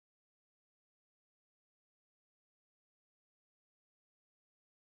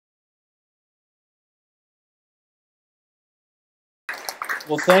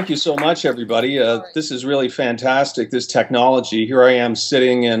Well, thank you so much, everybody. This is really fantastic, this technology. Here I am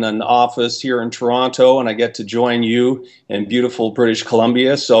sitting in an office here in Toronto, and I get to join you in beautiful British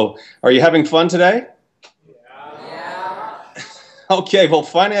Columbia. So are you having fun today? Yeah. Okay, well,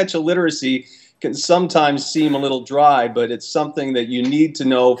 financial literacy can sometimes seem a little dry, but it's something that you need to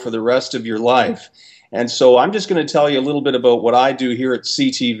know for the rest of your life. And so I'm just going to tell you a little bit about what I do here at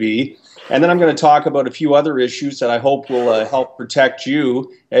CTV. And then I'm going to talk about a few other issues that I hope will help protect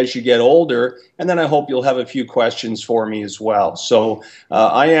you as you get older. And then I hope you'll have a few questions for me as well. So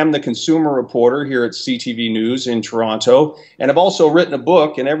I am the consumer reporter here at CTV News in Toronto. And I've also written a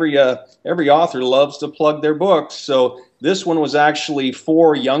book, and every author loves to plug their books. So this one was actually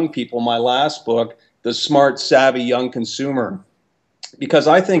for young people, my last book, The Smart, Savvy Young Consumer. Because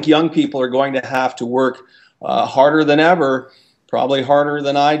I think young people are going to have to work harder than ever, probably harder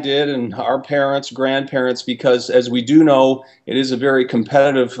than I did and our parents, grandparents, because as we do know, it is a very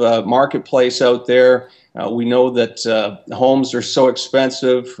competitive marketplace out there. We know that homes are so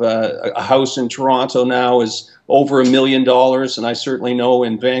expensive. A house in Toronto now is over $1 million, and I certainly know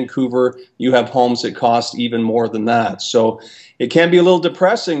in Vancouver you have homes that cost even more than that. So it can be a little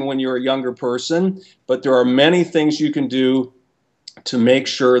depressing when you're a younger person, but there are many things you can do to make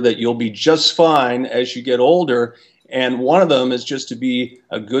sure that you'll be just fine as you get older. And one of them is just to be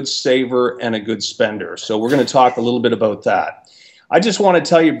a good saver and a good spender. So we're going to talk a little bit about that. I just want to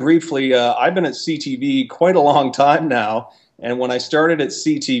tell you briefly, I've been at CTV quite a long time now. And when I started at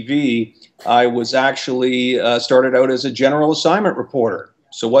CTV, I was actually started out as a general assignment reporter.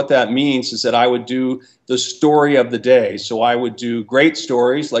 So what that means is that I would do the story of the day. So I would do great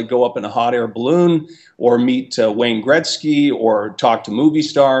stories like go up in a hot air balloon or meet Wayne Gretzky or talk to movie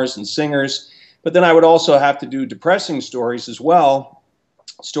stars and singers. But then I would also have to do depressing stories as well,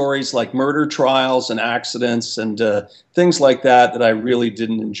 stories like murder trials and accidents and things like that that I really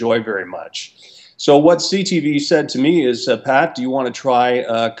didn't enjoy very much. So what CTV said to me is, Pat, do you want to try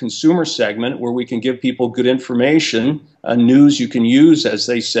a consumer segment where we can give people good information, news you can use, as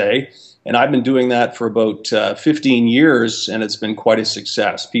they say? And I've been doing that for about 15 years, and it's been quite a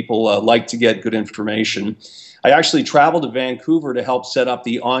success. People like to get good information. I actually traveled to Vancouver to help set up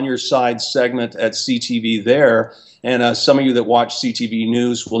the On Your Side segment at CTV there. And some of you that watch CTV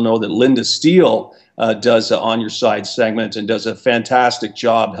News will know that Linda Steele does an On Your Side segment and does a fantastic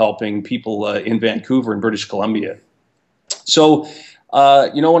job helping people in Vancouver and British Columbia. So,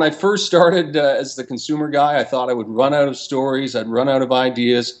 you know, when I first started as the consumer guy, I thought I would run out of stories, I'd run out of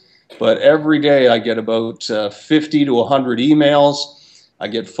ideas. But every day I get about 50 to 100 emails. I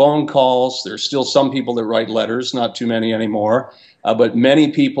get phone calls. There's still some people that write letters, not too many anymore, but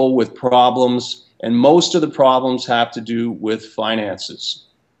many people with problems, and most of the problems have to do with finances.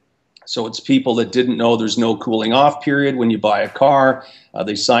 So it's people that didn't know there's no cooling off period when you buy a car.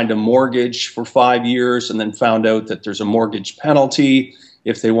 They signed a mortgage for 5 years and then found out that there's a mortgage penalty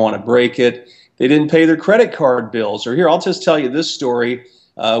if they want to break it. They didn't pay their credit card bills. Or here, I'll just tell you this story.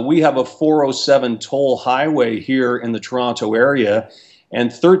 We have a 407 toll highway here in the Toronto area. And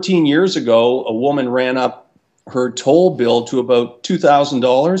 13 years ago, a woman ran up her toll bill to about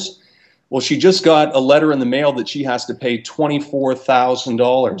 $2,000. Well, she just got a letter in the mail that she has to pay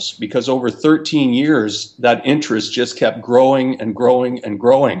 $24,000 because over 13 years, that interest just kept growing and growing and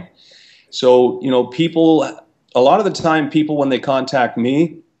growing. So, you know, people, a lot of the time, people, when they contact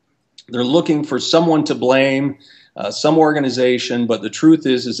me, they're looking for someone to blame, some organization. But the truth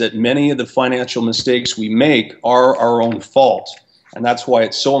is that many of the financial mistakes we make are our own fault. And that's why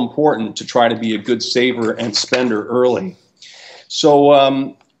it's so important to try to be a good saver and spender early. So,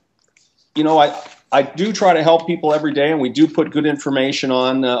 you know, I do try to help people every day, and we do put good information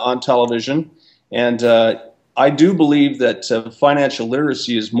on television. And I do believe that financial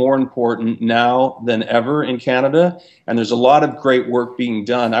literacy is more important now than ever in Canada, and there's a lot of great work being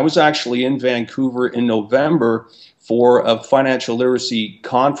done. I was actually in Vancouver in November for a financial literacy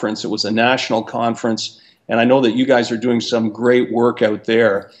conference. It was a national conference. And I know that you guys are doing some great work out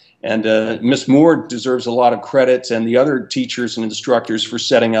there. And Ms. Moore deserves a lot of credit, and the other teachers and instructors for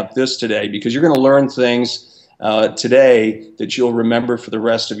setting up this today, because you're going to learn things today that you'll remember for the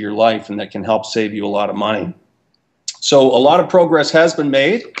rest of your life and that can help save you a lot of money. So a lot of progress has been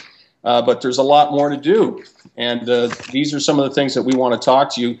made, but there's a lot more to do. And these are some of the things that we want to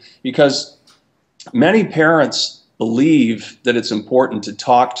talk to you, because many parents believe that it's important to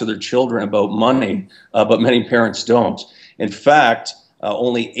talk to their children about money, but many parents don't. In fact,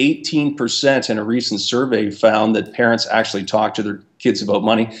 only 18% in a recent survey found that parents actually talk to their kids about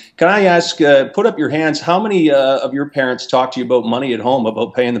money. Can I ask, put up your hands, how many of your parents talk to you about money at home,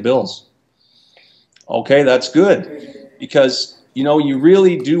 about paying the bills? Okay, that's good, because you know, you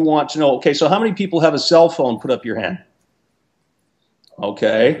really do want to know, okay, so how many people have a cell phone? Put up your hand.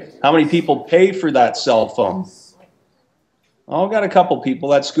 Okay. How many people pay for that cell phone? Oh, got a couple people.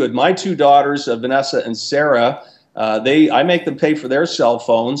 That's good. My two daughters, Vanessa and Sarah, I make them pay for their cell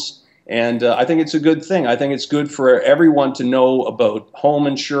phones, and I think it's a good thing. I think it's good for everyone to know about home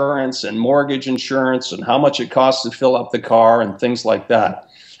insurance and mortgage insurance and how much it costs to fill up the car and things like that.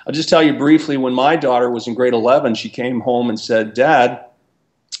 I'll just tell you briefly, when my daughter was in grade 11, she came home and said, Dad,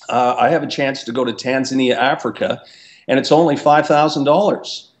 I have a chance to go to Tanzania, Africa, and it's only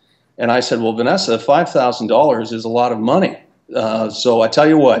 $5,000. And I said, well, Vanessa, $5,000 is a lot of money. So I tell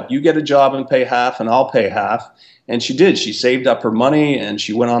you what, you get a job and pay half and I'll pay half. And she did. She saved up her money and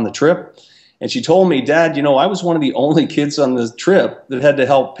she went on the trip. And she told me, Dad, you know, I was one of the only kids on the trip that had to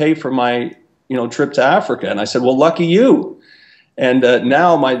help pay for my, you know, trip to Africa. And I said, well, lucky you. And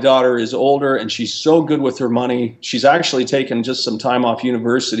now my daughter is older and she's so good with her money. She's actually taken just some time off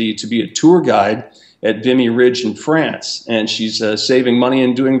university to be a tour guide at Vimy Ridge in France. And she's saving money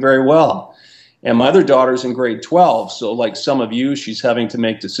and doing very well. And my other daughter's in grade 12. So like some of you, she's having to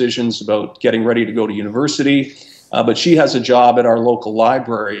make decisions about getting ready to go to university. But she has a job at our local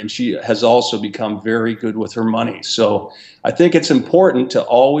library, and she has also become very good with her money. So I think it's important to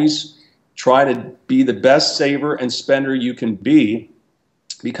always try to be the best saver and spender you can be,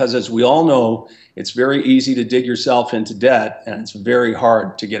 because as we all know, it's very easy to dig yourself into debt, and it's very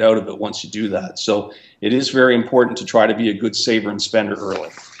hard to get out of it once you do that. So it is very important to try to be a good saver and spender early.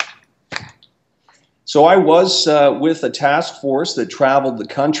 So I was with a task force that traveled the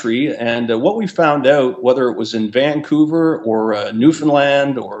country, and what we found out, whether it was in Vancouver or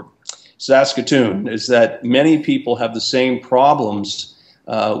Newfoundland or Saskatoon, is that many people have the same problems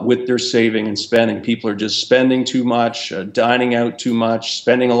with their saving and spending. People are just spending too much, dining out too much,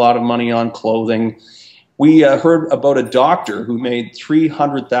 spending a lot of money on clothing. We heard about a doctor who made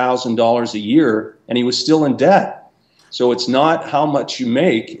 $300,000 a year, and he was still in debt. So it's not how much you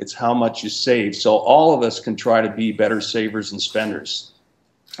make, it's how much you save. So all of us can try to be better savers and spenders.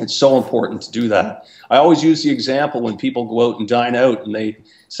 It's so important to do that. I always use the example when people go out and dine out and they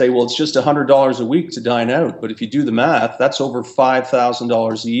say, well, it's just $100 a week to dine out. But if you do the math, that's over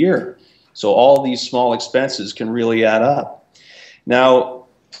 $5,000 a year. So all these small expenses can really add up. Now,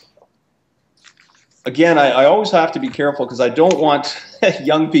 again, I always have to be careful because I don't want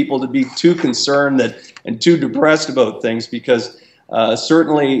young people to be too concerned and too depressed about things, because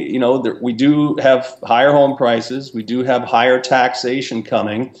certainly, you know, we do have higher home prices, we do have higher taxation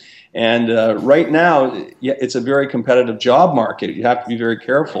coming, and right now it's a very competitive job market. You have to be very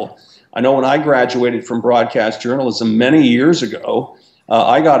careful. I know when I graduated from broadcast journalism many years ago,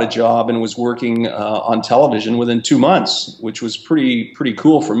 I got a job and was working on television within 2 months, which was pretty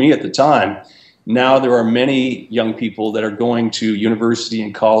cool for me at the time. Now there are many young people that are going to university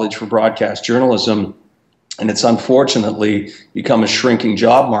and college for broadcast journalism, and it's unfortunately become a shrinking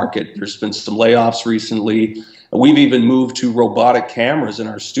job market. There's been some layoffs recently. We've even moved to robotic cameras in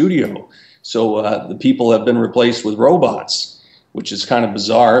our studio. So the people have been replaced with robots, which is kind of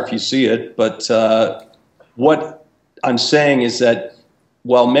bizarre if you see it. But what I'm saying is that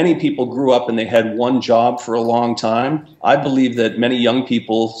while many people grew up and they had one job for a long time, I believe that many young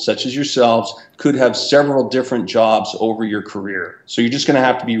people, such as yourselves, could have several different jobs over your career. So you're just going to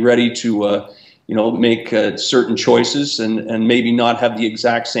have to be ready to you know, make certain choices and maybe not have the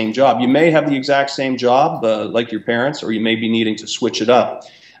exact same job. You may have the exact same job like your parents, or you may be needing to switch it up,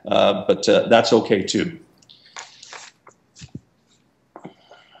 but that's okay too.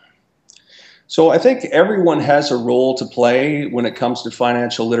 So I think everyone has a role to play when it comes to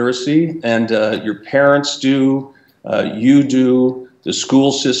financial literacy, and your parents do, you do, the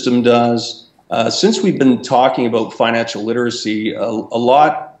school system does. Since we've been talking about financial literacy, a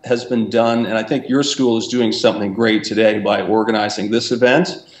lot has been done, and I think your school is doing something great today by organizing this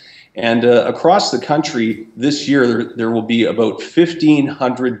event. And across the country this year, there will be about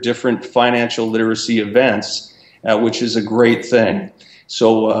 1,500 different financial literacy events, which is a great thing.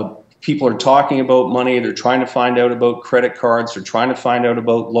 So people are talking about money, they're trying to find out about credit cards, they're trying to find out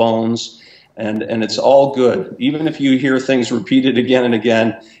about loans, and it's all good. Even if you hear things repeated again and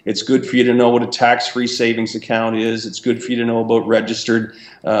again, it's good for you to know what a tax-free savings account is. It's good for you to know about registered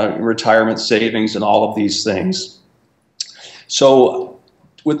retirement savings and all of these things. So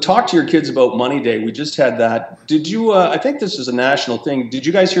with Talk to Your Kids About Money Day, we just had that. Did you, I think this is a national thing, did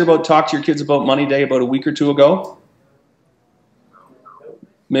you guys hear about Talk to Your Kids About Money Day about a week or two ago?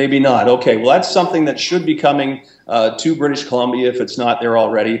 Maybe not. Okay, well, that's something that should be coming to British Columbia if it's not there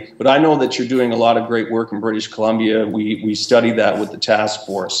already. But I know that you're doing a lot of great work in British Columbia. We study that with the task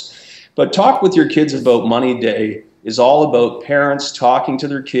force. But Talk with Your Kids About Money Day is all about parents talking to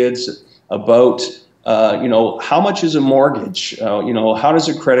their kids about, you know, how much is a mortgage? You know, how does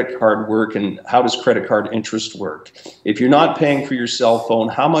a credit card work, and how does credit card interest work? If you're not paying for your cell phone,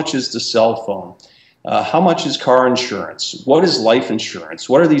 how much is the cell phone? How much is car insurance? What is life insurance?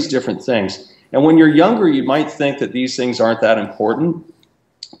 What are these different things? And when you're younger, you might think that these things aren't that important.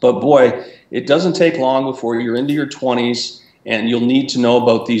 But boy, it doesn't take long before you're into your 20s and you'll need to know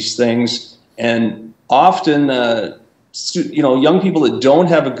about these things. And often, you know, young people that don't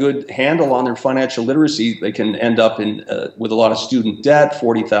have a good handle on their financial literacy, they can end up in with a lot of student debt,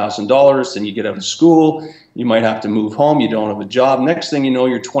 $40,000. Then you get out of school, you might have to move home, you don't have a job. Next thing you know,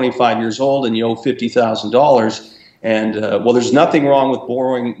 you're 25 years old and you owe $50,000. And well, there's nothing wrong with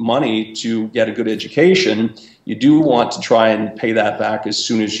borrowing money to get a good education. You do want to try and pay that back as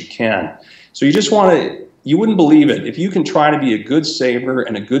soon as you can. So you just want to, you wouldn't believe it. If you can try to be a good saver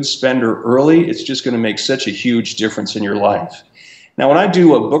and a good spender early, it's just going to make such a huge difference in your life. Now, when I do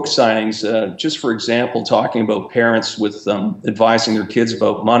book signings, just for example, talking about parents with advising their kids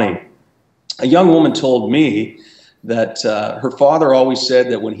about money, a young woman told me that her father always said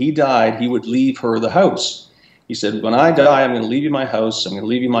that when he died, he would leave her the house. He said, when I die, I'm going to leave you my house. I'm going to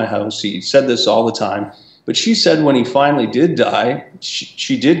leave you my house. He said this all the time. But she said when he finally did die,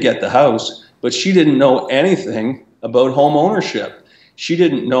 she did get the house, but she didn't know anything about home ownership. She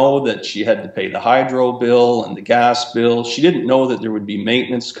didn't know that she had to pay the hydro bill and the gas bill. She didn't know that there would be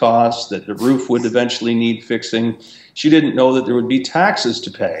maintenance costs, that the roof would eventually need fixing. She didn't know that there would be taxes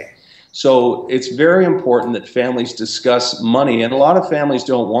to pay. So it's very important that families discuss money, and a lot of families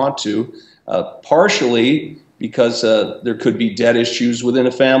don't want to, partially because there could be debt issues within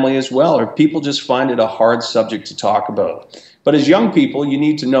a family as well, or people just find it a hard subject to talk about. But as young people, you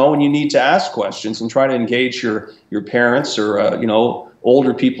need to know and you need to ask questions and try to engage your parents or you know,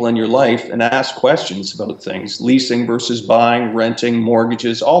 older people in your life and ask questions about things. Leasing versus buying, renting,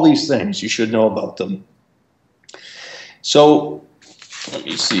 mortgages, all these things, you should know about them. So let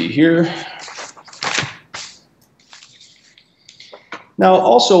me see here. Now,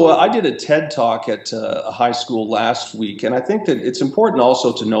 also, I did a TED Talk at a high school last week, and I think that it's important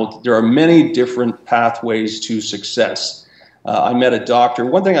also to note that there are many different pathways to success. I met a doctor.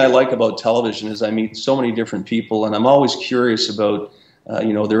 One thing I like about television is I meet so many different people, and I'm always curious about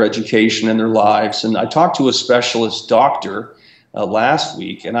you know, their education and their lives. And I talked to a specialist doctor last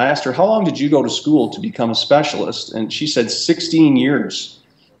week, and I asked her, how long did you go to school to become a specialist? And she said 16 years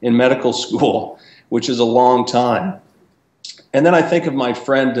in medical school, which is a long time. And then I think of my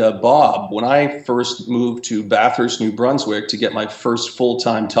friend Bob. When I first moved to Bathurst, New Brunswick to get my first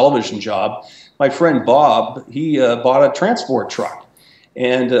full-time television job, my friend Bob, he bought a transport truck.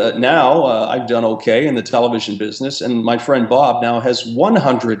 And now I've done okay in the television business, and my friend Bob now has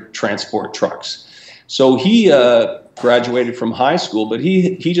 100 transport trucks. So he graduated from high school, but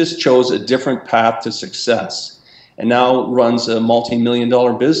he just chose a different path to success and now runs a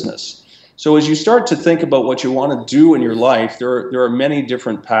multi-million-dollar business. So as you start to think about what you want to do in your life, there are many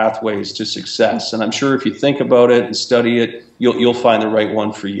different pathways to success. And I'm sure if you think about it and study it, you'll find the right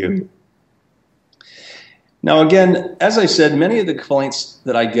one for you. Now, again, as I said, many of the complaints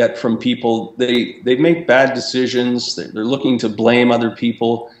that I get from people, they make bad decisions. They're looking to blame other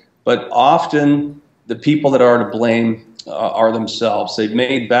people. But often the people that are to blame are themselves. They've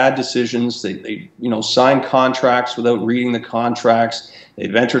made bad decisions. They you know, sign contracts without reading the contracts.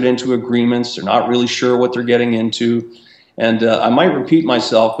 They've entered into agreements. They're not really sure what they're getting into. And I might repeat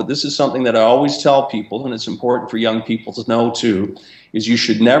myself, but this is something that I always tell people, and it's important for young people to know too, is you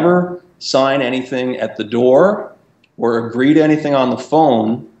should never sign anything at the door or agree to anything on the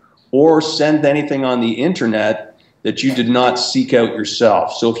phone or send anything on the internet that you did not seek out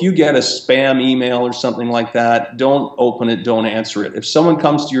yourself. So if you get a spam email or something like that, don't open it, don't answer it. If someone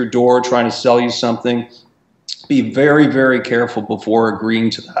comes to your door trying to sell you something, be very, very careful before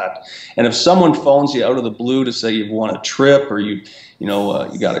agreeing to that. And if someone phones you out of the blue to say you've won a trip or you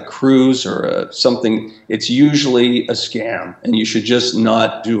got a cruise or something, it's usually a scam, and you should just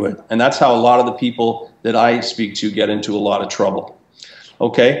not do it. And that's how a lot of the people that I speak to get into a lot of trouble.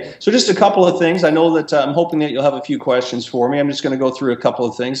 Okay, so just a couple of things. I know that I'm hoping that you'll have a few questions for me. I'm just going to go through a couple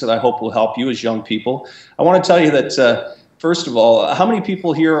of things that I hope will help you as young people. I want to tell you that, first of all, how many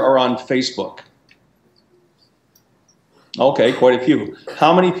people here are on Facebook? Okay, quite a few.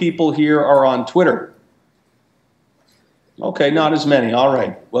 How many people here are on Twitter? Okay, not as many. All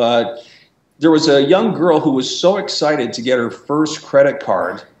right. There was a young girl who was so excited to get her first credit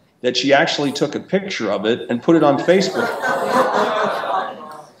card that she actually took a picture of it and put it on Facebook.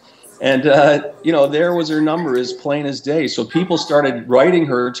 And, you know, there was her number as plain as day. So people started writing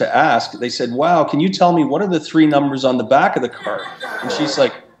her to ask. They said, wow, can you tell me what are the 3 numbers on the back of the card? And she's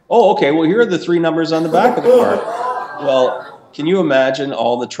like, oh, okay, well, here are the 3 numbers on the back of the card. Well, can you imagine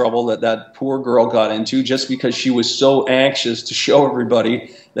all the trouble that that poor girl got into just because she was so anxious to show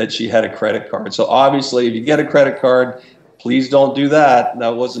everybody that she had a credit card? So obviously, if you get a credit card, please don't do that.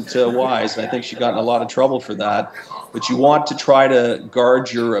 That wasn't wise. And I think she got in a lot of trouble for that. But you want to try to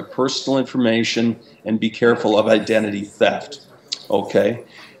guard your personal information and be careful of identity theft. Okay.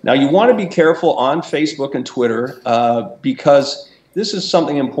 Now, you want to be careful on Facebook and Twitter because this is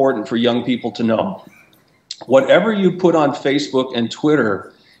something important for young people to know. Whatever you put on Facebook and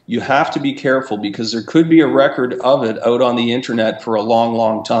Twitter, you have to be careful because there could be a record of it out on the internet for a long,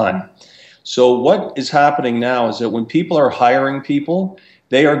 long time. So what is happening now is that when people are hiring people,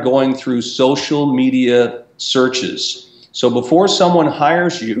 they are going through social media searches. So before someone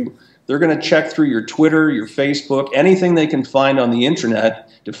hires you, they're going to check through your Twitter, your Facebook, anything they can find on the internet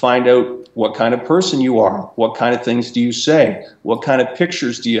to find out what kind of person you are, what kind of things do you say, what kind of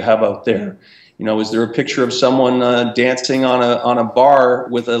pictures do you have out there. You know, is there a picture of someone dancing on a bar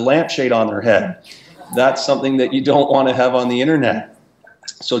with a lampshade on their head? That's something that you don't want to have on the internet.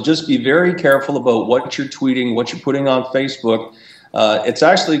 So just be very careful about what you're tweeting, what you're putting on Facebook. It's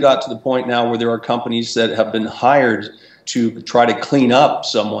actually got to the point now where there are companies that have been hired to try to clean up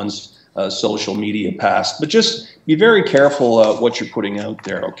someone's social media past. But just be very careful what you're putting out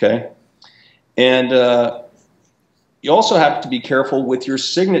there, okay? And you also have to be careful with your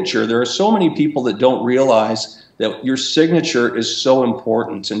signature. There are so many people that don't realize that your signature is so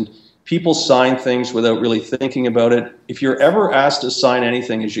important. And people sign things without really thinking about it. If you're ever asked to sign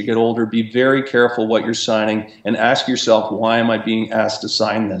anything as you get older, be very careful what you're signing and ask yourself, why am I being asked to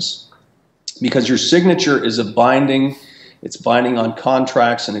sign this? Because your signature is it's binding on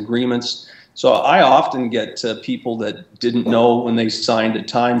contracts and agreements. So I often get people that didn't know when they signed a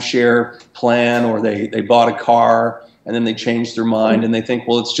timeshare plan or they bought a car and then they changed their mind and they think,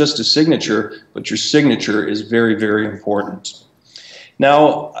 well, it's just a signature, but your signature is very, very important.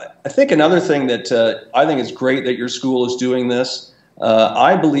 Now, I think another thing that I think it's great that your school is doing this.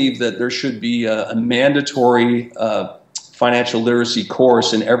 I believe that there should be a mandatory financial literacy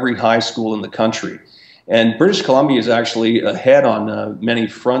course in every high school in the country. And British Columbia is actually ahead on many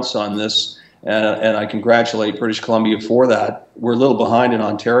fronts on this, and I congratulate British Columbia for that. We're a little behind in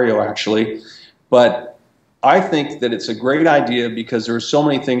Ontario, actually. But I think that it's a great idea because there are so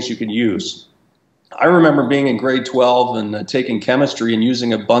many things you can use. I remember being in grade 12 and taking chemistry and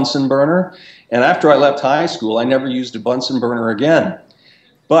using a Bunsen burner. And after I left high school, I never used a Bunsen burner again.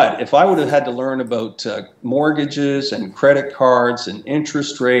 But if I would have had to learn about mortgages and credit cards and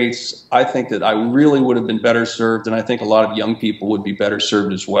interest rates, I think that I really would have been better served, and I think a lot of young people would be better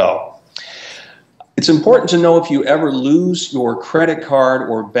served as well. It's important to know if you ever lose your credit card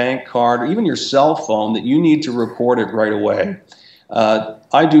or bank card or even your cell phone that you need to report it right away.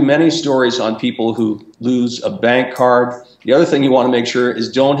 I do many stories on people who lose a bank card. The other thing you want to make sure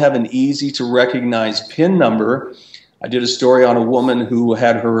is don't have an easy to recognize PIN number. I did a story on a woman who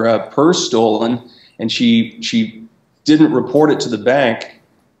had her purse stolen and she didn't report it to the bank,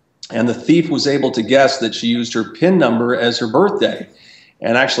 and the thief was able to guess that she used her PIN number as her birthday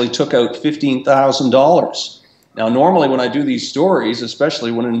and actually took out $15,000. Now, normally when I do these stories,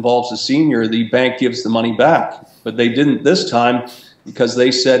 especially when it involves a senior, the bank gives the money back. But they didn't this time because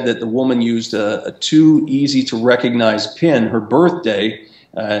they said that the woman used a too easy to recognize PIN, her birthday,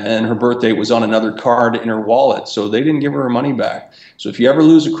 and her birthday was on another card in her wallet. So they didn't give her money back. So if you ever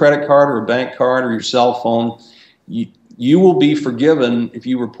lose a credit card or a bank card or your cell phone, you will be forgiven if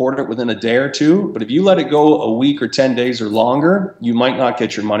you report it within a day or two. But if you let it go a week or 10 days or longer, you might not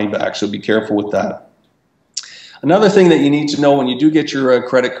get your money back. So be careful with that. Another thing that you need to know when you do get your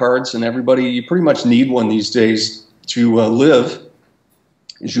credit cards, and everybody, you pretty much need one these days to live,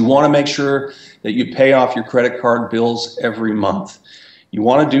 is you want to make sure that you pay off your credit card bills every month. You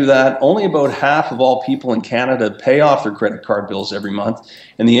want to do that. Only about half of all people in Canada pay off their credit card bills every month,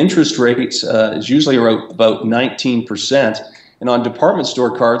 and the interest rate is usually about 19%. And on department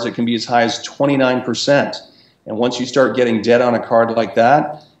store cards, it can be as high as 29%. And once you start getting debt on a card like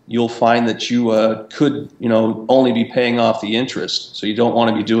that, you'll find that you could, only be paying off the interest. So you don't want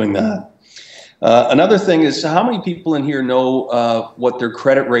to be doing that. Another thing is, how many people in here know what their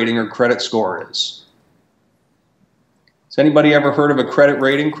credit rating or credit score is? Has anybody ever heard of a credit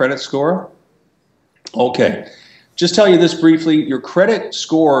rating, credit score? Okay. Just tell you this briefly. Your credit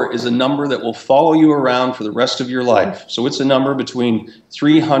score is a number that will follow you around for the rest of your life. So it's a number between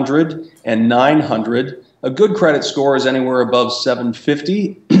 300 and 900. A good credit score is anywhere above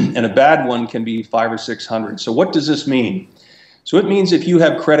 750, and a bad one can be 500 or 600. So what does this mean? So it means if you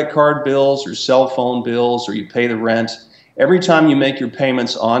have credit card bills or cell phone bills or you pay the rent, every time you make your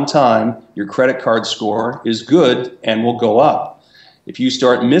payments on time, your credit card score is good and will go up. If you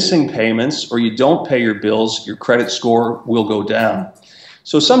start missing payments or you don't pay your bills, your credit score will go down.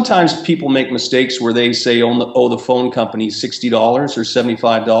 So sometimes people make mistakes where they say, oh, the phone company $60 or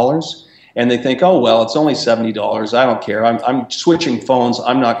 $75. And they think, oh, well, it's only $70. I don't care. I'm switching phones.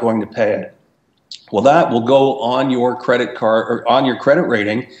 I'm not going to pay it. Well, that will go on your credit card or on your credit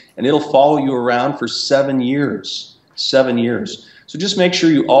rating, and it'll follow you around for 7 years. 7 years. So just make sure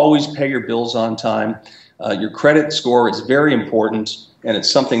you always pay your bills on time. Your credit score is very important, and it's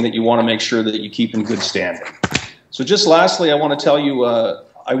something that you want to make sure that you keep in good standing. So just lastly, I want to tell you,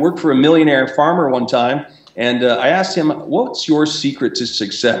 I worked for a millionaire farmer one time. And I asked him, what's your secret to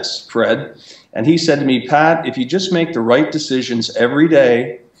success, Fred? And he said to me, Pat, if you just make the right decisions every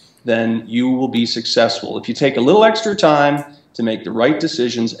day, then you will be successful. If you take a little extra time to make the right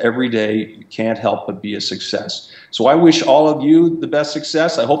decisions every day, you can't help but be a success. So I wish all of you the best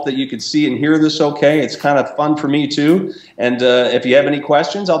success. I hope that you could see and hear this okay. It's kind of fun for me too. And if you have any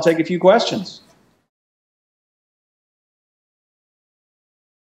questions, I'll take a few questions.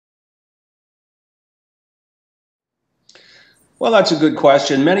 Well, that's a good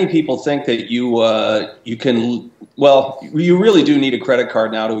question. Many people think that you really do need a credit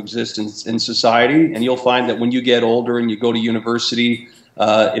card now to exist in society, and you'll find that when you get older and you go to university,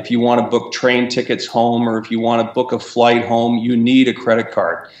 if you want to book train tickets home or if you want to book a flight home, you need a credit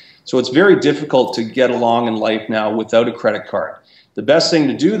card. So it's very difficult to get along in life now without a credit card. The best thing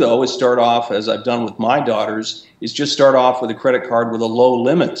to do, though, is start off, as I've done with my daughters, is just start off with a credit card with a low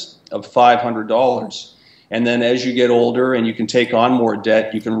limit of $500. And then as you get older and you can take on more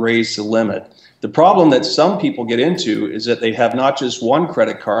debt, you can raise the limit. The problem that some people get into is that they have not just one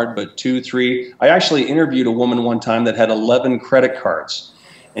credit card, but 2, 3. I actually interviewed a woman one time that had 11 credit cards.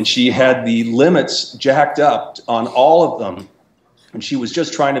 And she had the limits jacked up on all of them. And she was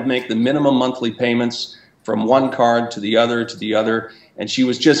just trying to make the minimum monthly payments from one card to the other, and she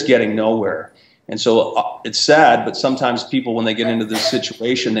was just getting nowhere. And so it's sad, but sometimes people, when they get into this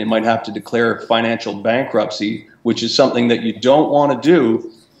situation, they might have to declare financial bankruptcy, which is something that you don't want to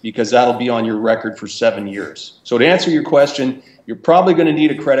do because that'll be on your record for 7 years. So to answer your question, you're probably going to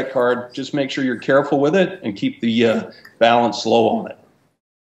need a credit card. Just make sure you're careful with it and keep the balance low on it.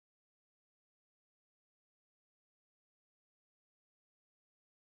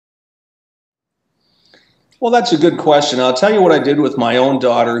 Well, that's a good question. I'll tell you what I did with my own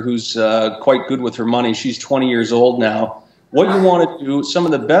daughter, who's quite good with her money. She's 20 years old now. What you want to do, some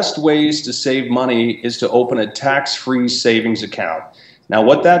of the best ways to save money is to open a tax-free savings account. Now,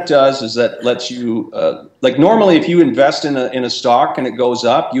 what that does is that lets you, like normally if you invest in a stock and it goes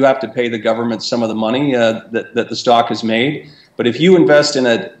up, you have to pay the government some of the money that the stock has made. But if you invest in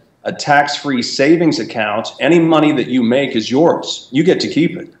a tax-free savings account, any money that you make is yours. You get to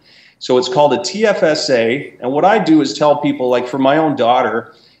keep it. So it's called a TFSA, and what I do is tell people, like for my own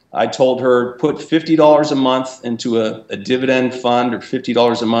daughter, I told her put $50 a month into a dividend fund or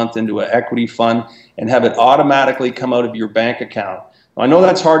 $50 a month into an equity fund and have it automatically come out of your bank account. Now, I know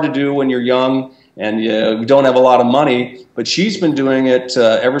that's hard to do when you're young and you don't have a lot of money, but she's been doing it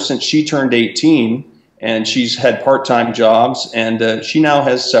ever since she turned 18, and she's had part-time jobs, and she now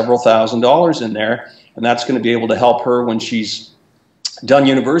has several $1,000s in there, and that's going to be able to help her when she's done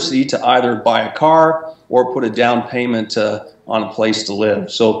university to either buy a car or put a down payment on a place to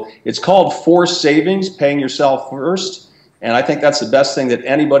live. So it's called forced savings, paying yourself first. And I think that's the best thing that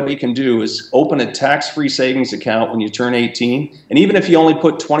anybody can do is open a tax-free savings account when you turn 18. And even if you only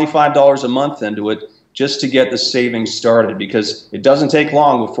put $25 a month into it, just to get the savings started, because it doesn't take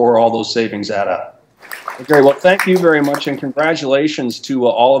long before all those savings add up. Okay, well, thank you very much, and congratulations to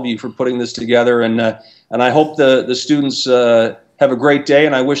all of you for putting this together. And I hope the students have a great day,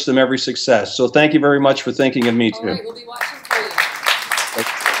 and I wish them every success. So thank you very much for thinking of me too. All right, we'll be watching.